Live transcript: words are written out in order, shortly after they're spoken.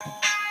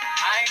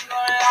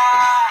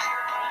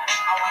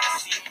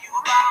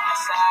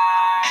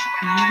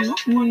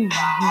Mhm.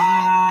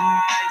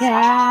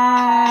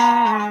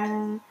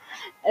 Yeah.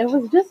 It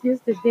was just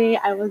yesterday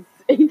I was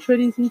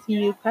introducing to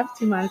you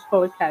Kraftswûmäns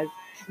Podcast.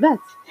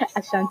 That's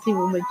Ashanti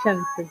Woman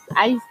Chances.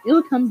 I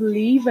still can't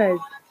believe it.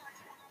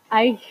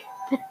 I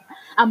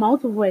I'm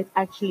out of words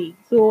actually.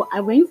 So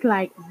I went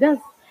like this.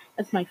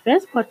 It's my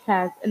first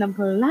podcast and I'm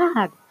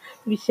glad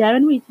to be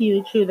sharing with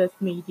you through this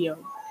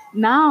medium.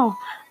 Now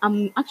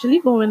I'm actually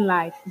going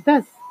live.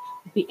 This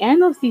is the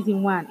end of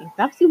season one in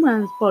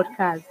Kraftswûmäns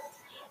Podcast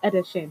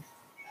edition.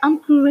 I'm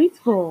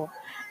grateful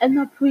and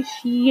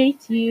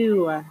appreciate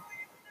you.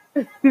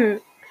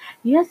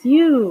 Yes,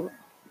 you.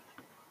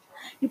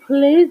 You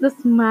place the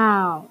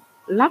smile,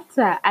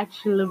 laughter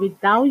actually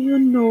without you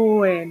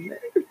knowing.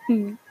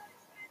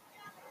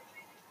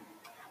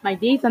 My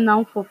days are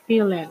now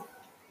fulfilling.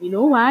 You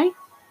know why?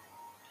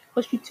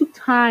 Because you took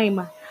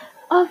time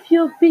off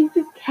your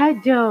busy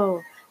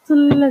schedule to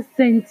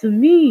listen to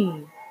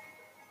me.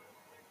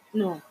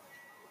 No,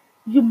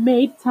 you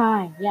made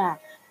time. Yeah,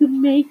 you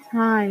made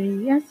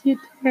time. Yes, you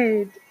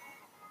did.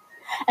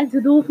 And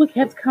to those who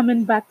kept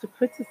coming back to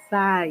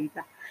criticize,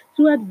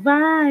 to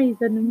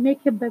advise and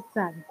make it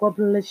better, God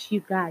bless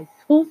you guys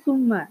so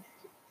much.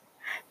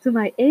 To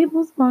my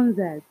able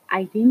sponsors,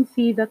 I didn't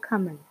see the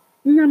coming.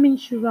 Namin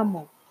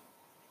Shuramo,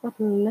 God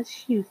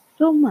bless you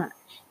so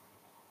much.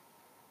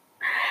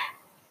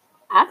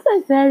 As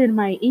I said in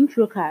my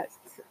intro cast,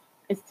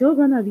 it's still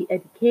gonna be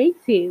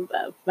educative,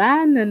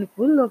 fun, and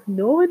full of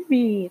knowing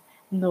me,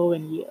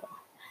 knowing you.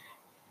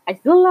 I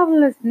still love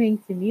listening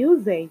to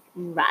music,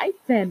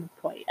 writing,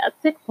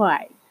 poetic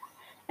poems,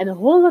 and a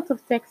whole lot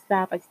of tech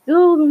stuff I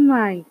still don't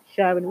mind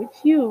sharing with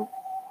you.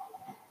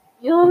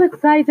 You're all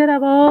excited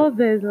about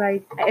this,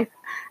 like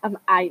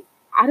I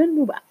don't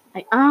know, but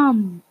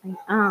I'm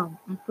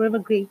forever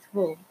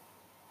grateful.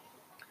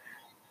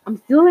 I'm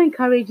still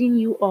encouraging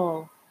you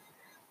all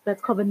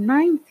that COVID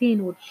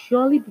 19 would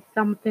surely be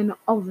something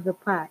of the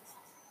past.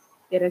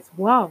 It is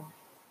well.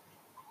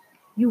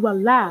 You are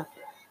loved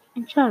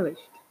and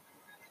cherished.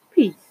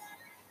 Peace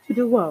to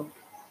the world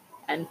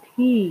and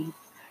peace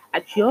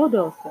at your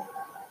doorstep.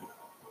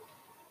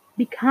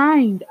 Be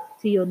kind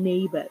to your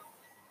neighbors.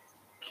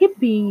 Keep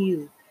being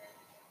you.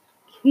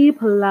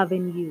 Keep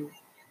loving you.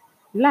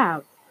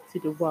 Love to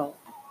the world.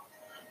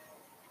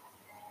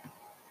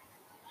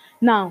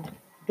 Now,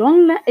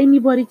 don't let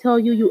anybody tell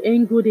you you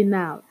ain't good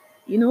enough.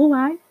 You know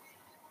why?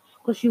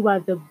 Because you are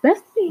the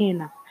best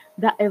thing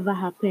that ever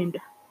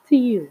happened to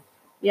you.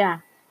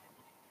 Yeah,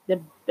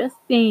 the best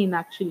thing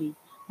actually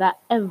that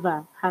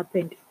ever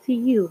happened to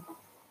you.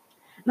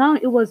 Now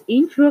it was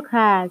intro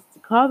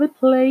cast, covered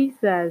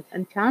places,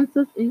 and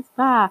chances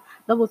inspire.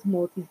 That was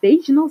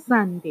motivational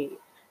Sunday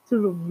to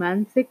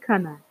romantic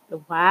corner, the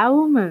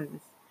wild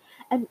moments,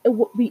 and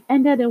we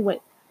ended it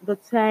with the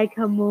tech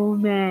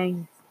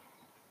moment.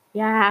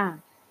 Yeah,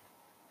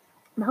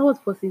 that was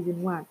for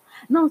season one.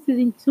 Now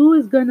season two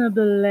is gonna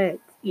be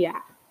lit.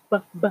 Yeah,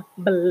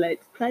 ballet.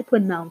 Try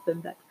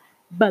pronouncing that.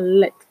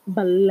 Ballet,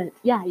 ballet.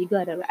 Yeah, you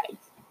got it right.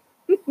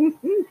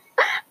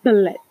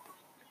 Ballet.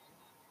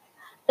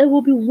 It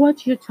will be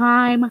worth your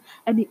time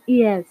and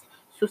ears.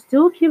 So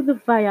still keep the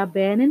fire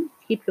burning.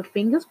 Keep your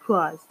fingers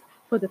crossed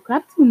for the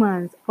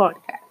Craftswoman's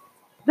podcast.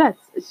 That's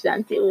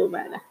Shanty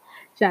Woman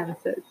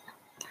chances.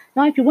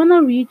 Now, if you want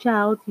to reach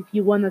out, if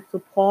you want to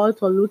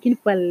support or looking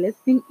for a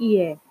listening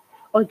ear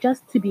or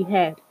just to be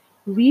heard,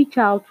 reach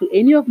out to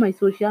any of my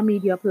social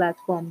media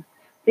platforms.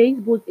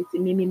 Facebook is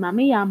Mimi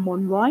Mamiya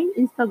Monroy.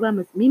 Instagram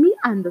is Mimi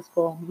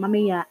underscore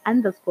Mamiya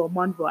underscore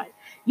Monroy.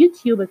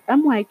 YouTube is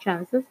MY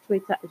Chances.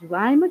 Twitter is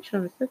Rhyme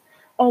Chances.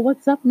 Or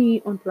WhatsApp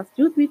me on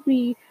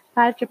 +233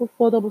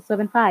 544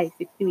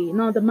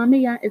 Now the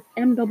Mamiya is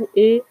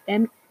MAMEY.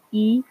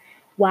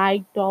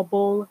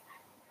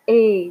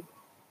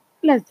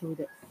 Let's do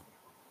this.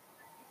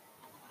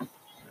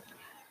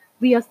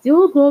 We are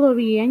still goal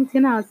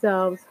orienting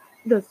ourselves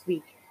this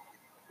week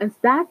and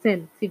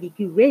starting to be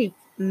great,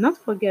 not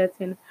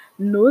forgetting,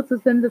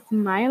 noticing the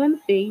smiling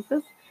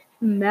faces,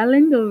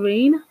 smelling the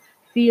rain,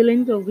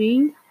 feeling the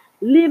wind,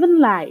 living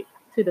life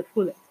to the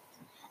fullest,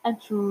 and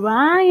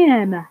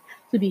trying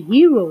to be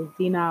heroes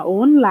in our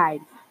own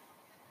lives,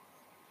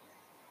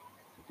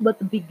 but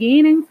the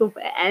beginnings of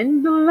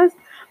endless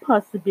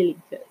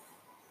possibilities.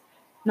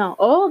 Now,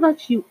 all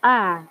that you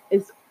are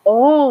is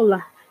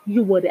all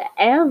you would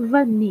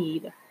ever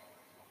need.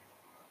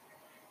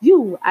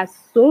 You are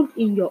soaked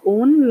in your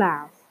own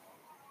love,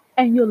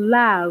 and your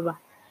love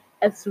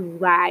is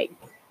right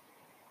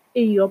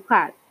in your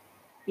path.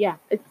 Yeah,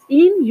 it's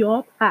in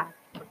your path,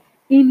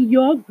 in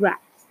your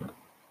grasp,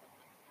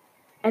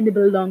 and it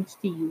belongs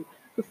to you.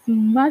 To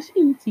smash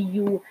into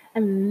you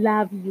and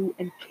love you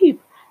and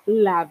keep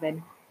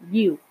loving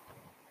you.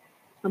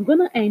 I'm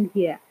gonna end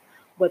here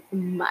with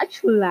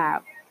much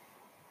love.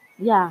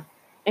 Yeah,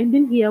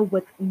 ending here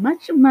with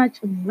much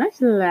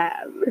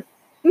love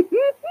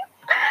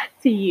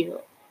to you.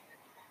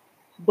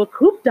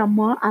 Beaucoup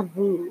d'amour à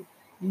vous.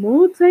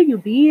 Molto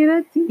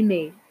jubile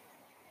time.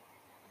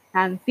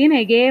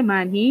 Tantinege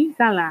mani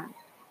salam.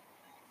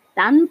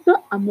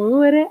 Tanto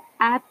amore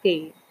a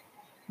te.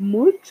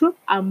 Mucho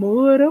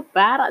amor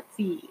para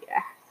ti.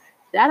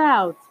 Shout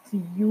out to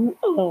you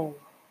all.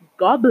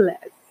 God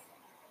bless.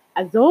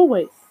 As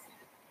always,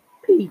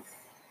 peace,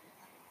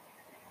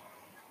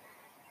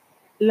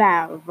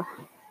 love,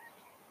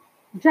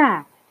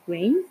 Jah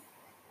reigns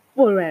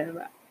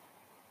forever.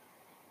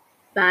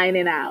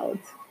 Signing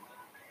out.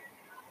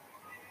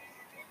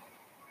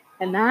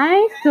 And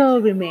I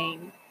still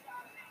remain.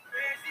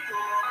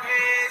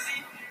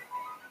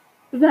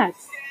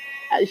 Thus,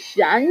 a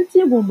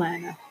shanty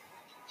woman.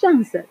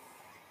 Chances.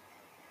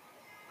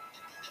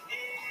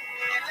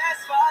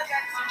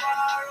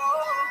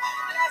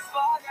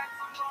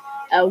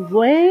 A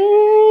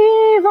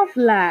wave of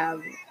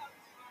love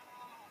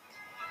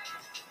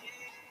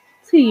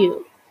to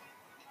you.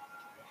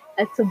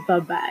 It's a bye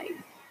bye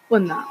for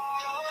now.